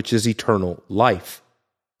reward, which is eternal life.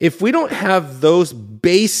 If we don't have those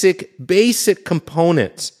basic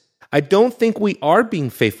components, I don't think we are being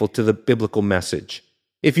faithful to the biblical message.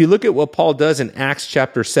 If you look at what Paul does in Acts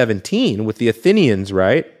chapter 17 with the Athenians,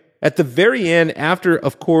 right? At the very end, after,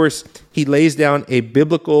 of course, he lays down a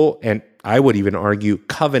biblical, and I would even argue,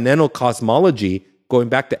 covenantal cosmology, going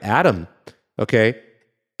back to Adam, Okay.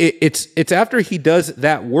 It's after he does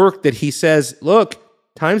that work that he says, look,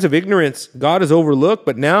 times of ignorance God has overlooked,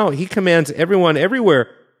 but now he commands everyone everywhere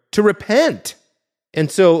to repent. And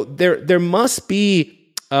so there must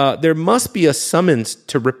be a summons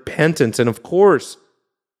to repentance. And of course,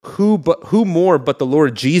 who more but the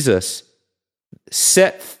Lord Jesus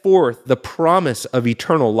set forth the promise of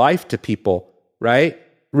eternal life to people, right?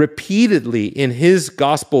 Repeatedly in his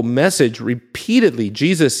gospel message,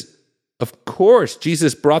 Jesus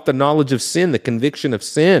brought the knowledge of sin, the conviction of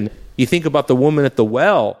sin. You think about the woman at the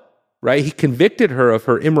well, right? He convicted her of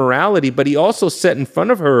her immorality, but he also set in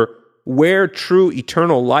front of her where true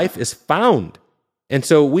eternal life is found. And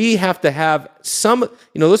so we have to have some,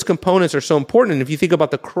 those components are so important. And if you think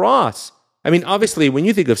about the cross, I mean, obviously, when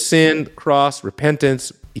you think of sin, cross,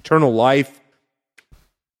 repentance, eternal life,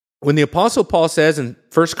 when the Apostle Paul says in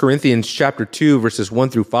 1 Corinthians chapter 2, verses 1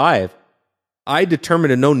 through 5, I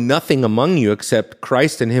determined to know nothing among you except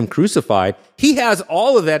Christ and him crucified, he has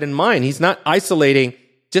all of that in mind. He's not isolating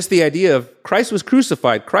just the idea of Christ was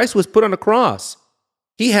crucified, Christ was put on a cross.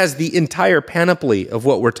 He has the entire panoply of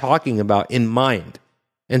what we're talking about in mind.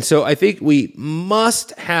 And so I think we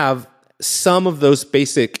must have some of those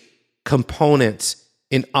basic components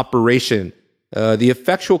in operation. The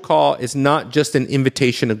effectual call is not just an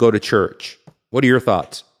invitation to go to church. What are your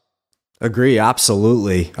thoughts? Agree,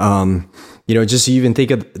 absolutely. Just even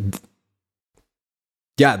think of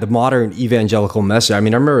the modern evangelical message. I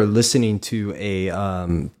mean, I remember listening to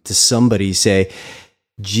to somebody say,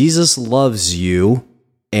 Jesus loves you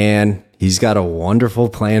and he's got a wonderful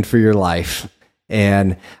plan for your life.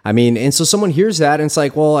 And so someone hears that and it's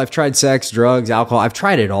like, well, I've tried sex, drugs, alcohol. I've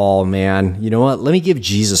tried it all, man. You know what? Let me give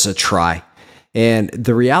Jesus a try. And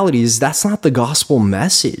the reality is that's not the gospel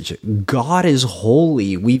message. God is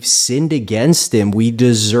holy. We've sinned against him. We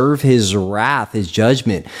deserve his wrath, his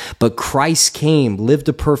judgment. But Christ came, lived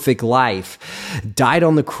a perfect life, died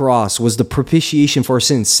on the cross, was the propitiation for our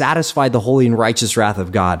sins, satisfied the holy and righteous wrath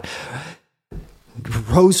of God,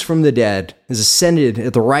 rose from the dead, is ascended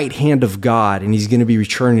at the right hand of God, and he's going to be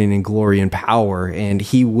returning in glory and power, and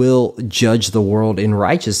he will judge the world in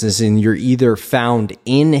righteousness. And you're either found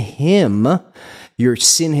in him, your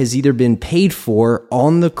sin has either been paid for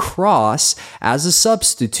on the cross as a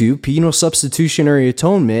substitute, penal substitutionary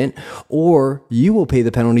atonement, or you will pay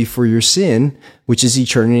the penalty for your sin, which is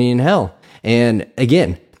eternity in hell. And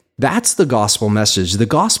again, that's the gospel message. The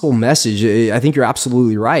gospel message, I think you're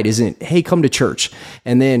absolutely right, isn't, hey, come to church.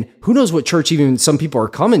 And then who knows what church even some people are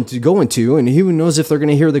going to, and who knows if they're going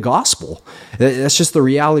to hear the gospel. That's just the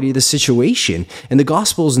reality of the situation. And the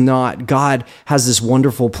gospel is not, God has this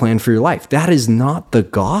wonderful plan for your life. That is not the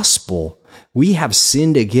gospel. We have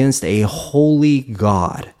sinned against a holy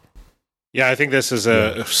God. Yeah, I think this is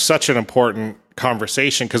such an important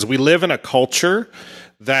conversation because we live in a culture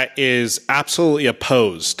that is absolutely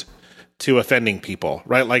opposed to offending people,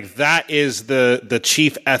 right? Like that is the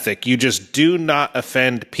chief ethic. You just do not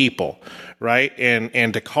offend people, right?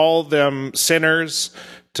 And to call them sinners,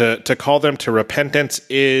 to call them to repentance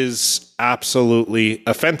is absolutely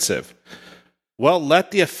offensive. Well,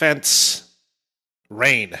 let the offense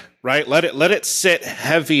reign, right? Let it sit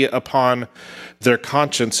heavy upon their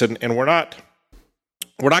conscience, and we're not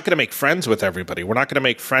going to make friends with everybody. We're not going to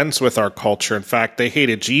make friends with our culture. In fact, they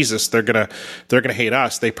hated Jesus. They're going to hate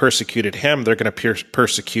us. They persecuted him. They're going to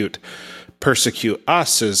persecute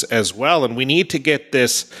us as well. And we need to get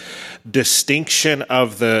this distinction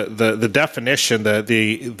of the definition,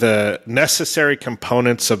 the necessary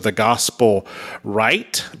components of the gospel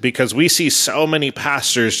right, because we see so many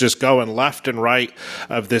pastors just going left and right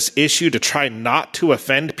of this issue to try not to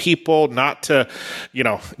offend people, not to,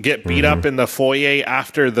 get beat up in the foyer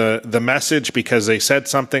after the message because they said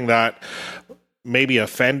something that maybe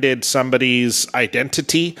offended somebody's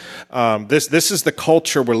identity. This is the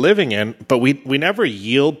culture we're living in, but we never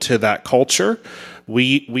yield to that culture.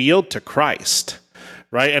 We yield to Christ,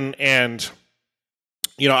 right? And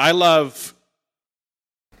I love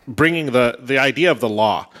bringing the idea of the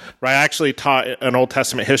law, right? I actually taught an Old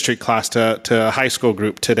Testament history class to a high school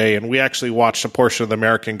group today, and we actually watched a portion of the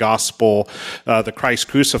American Gospel, the Christ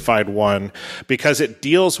Crucified one, because it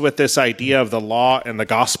deals with this idea of the law and the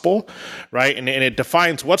gospel, right? And it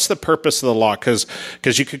defines what's the purpose of the law, because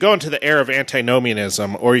you could go into the era of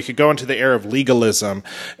antinomianism, or you could go into the era of legalism,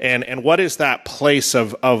 and what is that place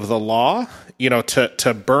of the law,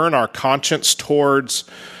 to burn our conscience towards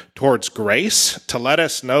grace, to let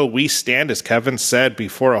us know we stand, as Kevin said,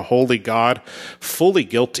 before a holy God, fully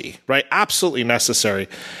guilty, right? Absolutely necessary.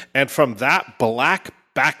 And from that black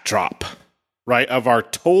backdrop, right, of our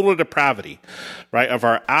total depravity, right, of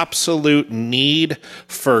our absolute need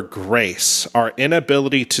for grace, our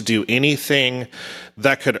inability to do anything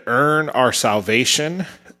that could earn our salvation.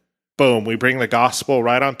 Boom, we bring the gospel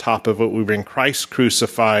right on top of it. We bring Christ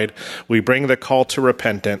crucified. We bring the call to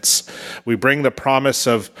repentance. We bring the promise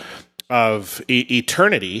of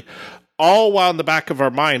eternity, all while in the back of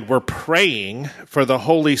our mind, we're praying for the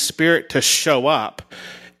Holy Spirit to show up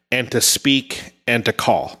and to speak and to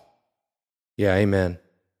call. Yeah, amen.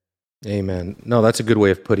 Amen. No, that's a good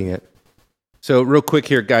way of putting it. So real quick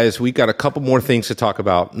here, guys, we got a couple more things to talk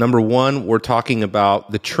about. Number one, we're talking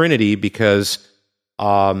about the Trinity because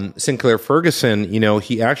Sinclair Ferguson,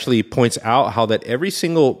 he actually points out how that every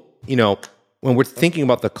single, when we're thinking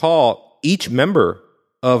about the call, each member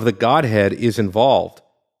of the Godhead is involved.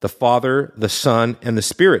 The Father, the Son, and the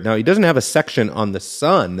Spirit. Now, he doesn't have a section on the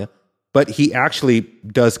Son, but he actually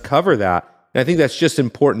does cover that. And I think that's just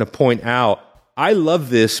important to point out. I love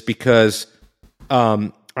this because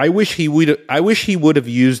I wish he would have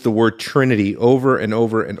used the word Trinity over and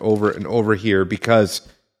over and over and over here, because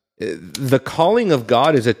the calling of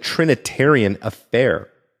God is a Trinitarian affair,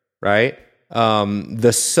 right?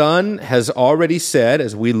 The Son has already said,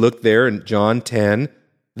 as we look there in John 10,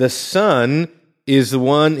 the Son is the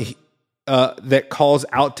one that calls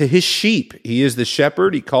out to his sheep. He is the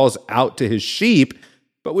shepherd. He calls out to his sheep.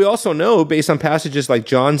 But we also know, based on passages like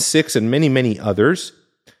John 6 and many, many others,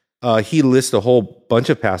 he lists a whole bunch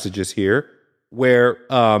of passages here where,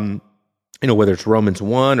 whether it's Romans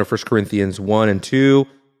 1 or 1 Corinthians 1 and 2,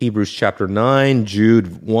 Hebrews chapter 9,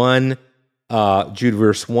 Jude 1, Jude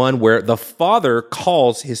verse 1, where the Father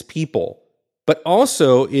calls his people. But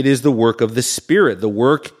also it is the work of the Spirit, the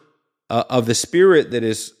work of the Spirit that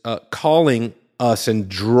is calling us and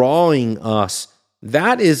drawing us.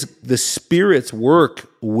 That is the Spirit's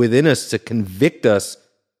work within us to convict us,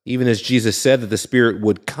 even as Jesus said that the Spirit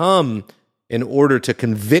would come in order to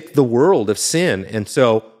convict the world of sin. And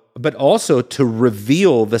so, but also to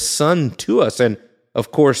reveal the Son to us. And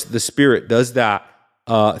of course, the Spirit does that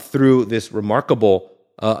through this remarkable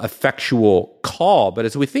effectual call. But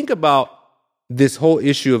as we think about this whole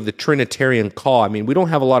issue of the Trinitarian call, I mean, we don't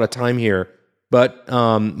have a lot of time here, but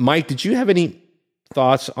Mike, did you have any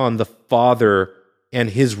thoughts on the Father and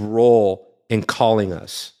his role in calling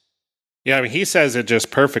us? Yeah, I mean, he says it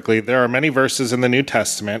just perfectly. There are many verses in the New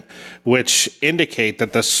Testament which indicate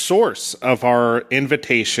that the source of our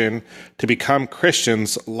invitation to become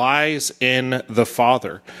Christians lies in the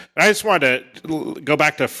Father. And I just wanted to go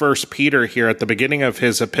back to 1 Peter here at the beginning of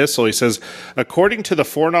his epistle. He says, according to the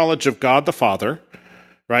foreknowledge of God the Father,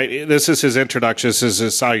 right? This is his introduction, this is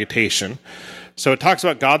his salutation. So it talks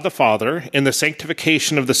about God the Father in the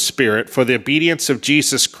sanctification of the Spirit for the obedience of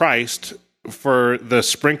Jesus Christ, for the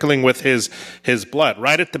sprinkling with his blood.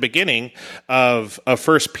 Right at the beginning of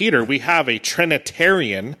 1 Peter, we have a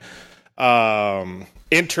Trinitarian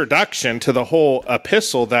introduction to the whole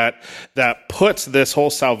epistle that puts this whole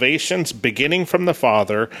salvation beginning from the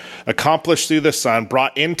Father, accomplished through the Son,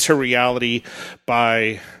 brought into reality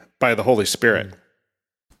by the Holy Spirit.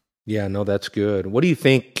 Yeah, no, that's good. What do you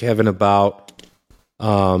think, Kevin, about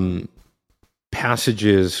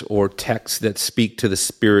passages or texts that speak to the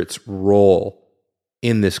Spirit's role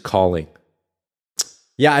in this calling?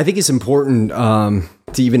 Yeah, I think it's important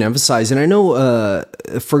to even emphasize, and I know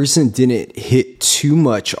Ferguson didn't hit too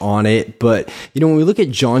much on it, but when we look at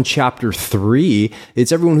John chapter 3,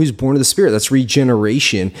 it's everyone who's born of the Spirit. That's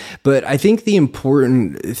regeneration. But I think the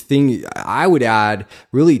important thing I would add,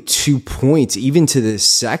 really 2 points even to this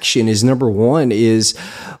section, is number one is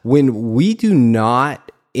when we do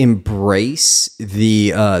not embrace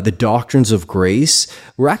the doctrines of grace,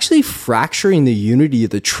 we're actually fracturing the unity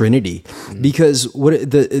of the Trinity, because what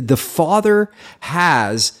the Father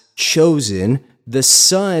has chosen, the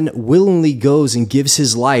Son willingly goes and gives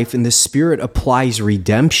his life, and the Spirit applies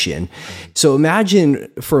redemption. So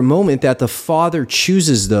imagine for a moment that the Father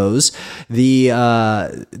chooses those. The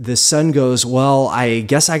Son goes, well, I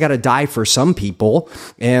guess I got to die for some people.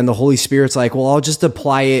 And the Holy Spirit's like, well, I'll just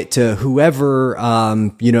apply it to whoever,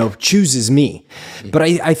 chooses me. But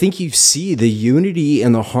I think you see the unity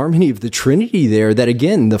and the harmony of the Trinity there, that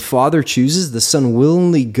again, the Father chooses, the Son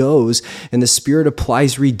willingly goes, and the Spirit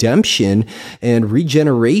applies redemption and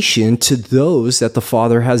regeneration to those that the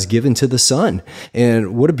Father has given to the Son.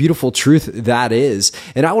 And what a beautiful truth that is.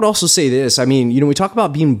 And I would also say this, I mean, we talk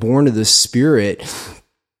about being born of the Spirit.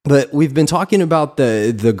 But we've been talking about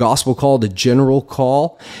the gospel call, the general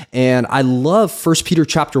call, and I love 1 Peter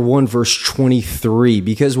chapter 1, verse 23,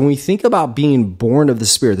 because when we think about being born of the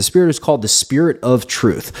Spirit is called the Spirit of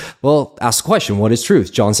truth. Well, ask the question, what is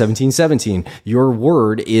truth? John 17:17, your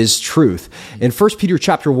word is truth. In 1 Peter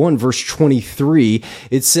chapter 1, verse 23,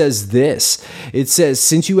 it says this, it says,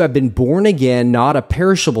 since you have been born again, not a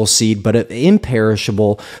perishable seed, but an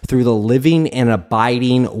imperishable through the living and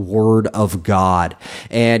abiding word of God.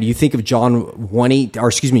 And you think of James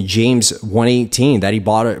 1:18, that he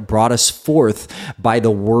brought us forth by the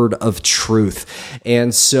word of truth.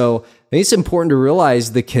 And so I think it's important to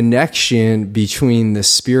realize the connection between the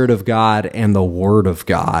Spirit of God and the Word of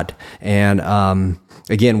God. And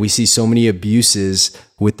again, we see so many abuses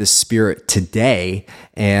with the Spirit today.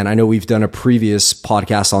 And I know we've done a previous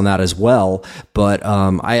podcast on that as well, but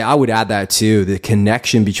I would add that too, the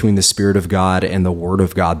connection between the Spirit of God and the Word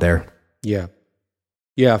of God there. Yeah.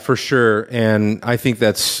 Yeah, for sure. And I think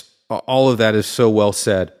all of that is so well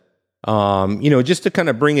said. Just to kind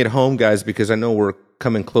of bring it home, guys, because I know we're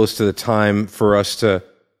coming close to the time for us to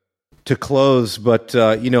close, but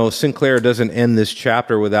Sinclair doesn't end this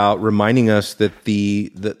chapter without reminding us that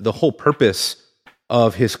the whole purpose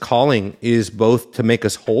of his calling is both to make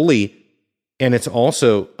us holy, and it's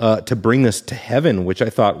also to bring us to heaven, which I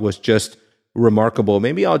thought was just remarkable.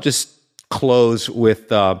 Maybe I'll just close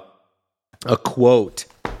with a quote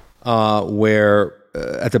where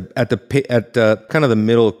at kind of the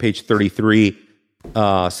middle of page 33,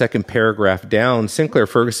 second paragraph down, Sinclair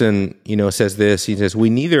Ferguson, says this. He says, we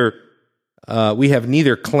have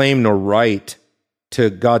neither claim nor right to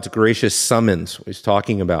God's gracious summons, what he's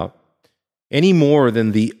talking about, any more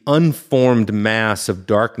than the unformed mass of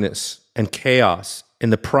darkness and chaos in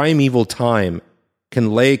the primeval time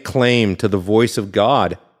can lay claim to the voice of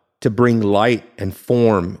God to bring light and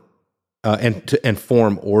form and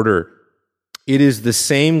form order. It is the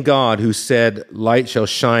same God who said, light shall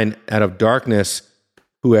shine out of darkness,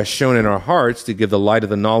 who has shown in our hearts to give the light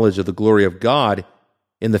of the knowledge of the glory of God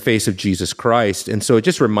in the face of Jesus Christ. And so it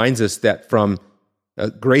just reminds us that from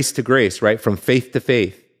grace to grace, right, from faith to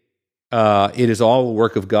faith, it is all a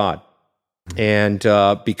work of God. And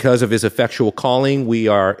because of his effectual calling, we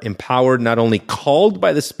are empowered, not only called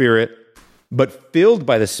by the Spirit, but filled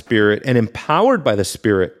by the Spirit and empowered by the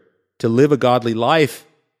Spirit to live a godly life.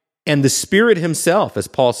 And the Spirit himself, as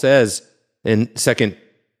Paul says in 2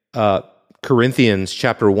 Corinthians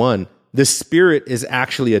chapter 1, the Spirit is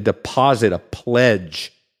actually a deposit, a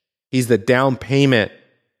pledge. He's the down payment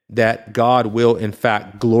that God will, in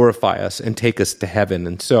fact, glorify us and take us to heaven.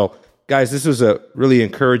 And so, guys, this was a really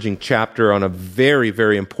encouraging chapter on a very,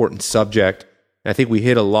 very important subject. And I think we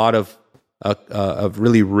hit a lot of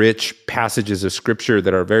really rich passages of Scripture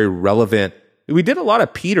that are very relevant. We did a lot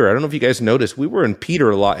of Peter. I don't know if you guys noticed. We were in Peter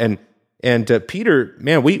a lot. And Peter,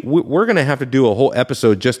 man, we're going to have to do a whole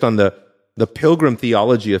episode just on the pilgrim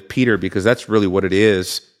theology of Peter, because that's really what it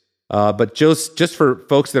is. But just for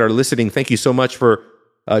folks that are listening, thank you so much for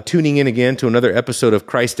tuning in again to another episode of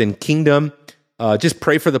Christ and Kingdom. Just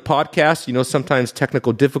pray for the podcast. Sometimes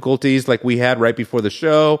technical difficulties like we had right before the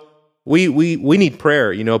show. We need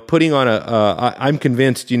prayer. Putting on I'm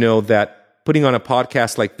convinced, that putting on a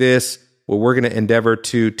podcast like this, where we're going to endeavor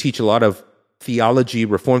to teach a lot of theology,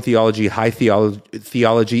 Reformed theology, high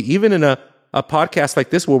theology, even in a podcast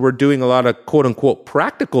like this where we're doing a lot of quote-unquote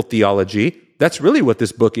practical theology. That's really what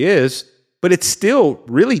this book is, but it's still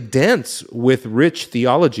really dense with rich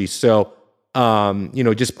theology. So,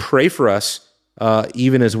 just pray for us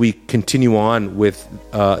even as we continue on with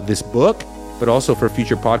this book, but also for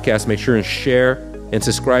future podcasts. Make sure and share and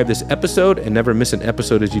subscribe this episode and never miss an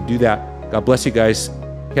episode as you do that. God bless you guys.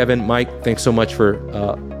 Kevin, Mike, thanks so much for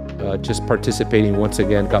just participating once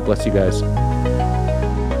again. God bless you guys.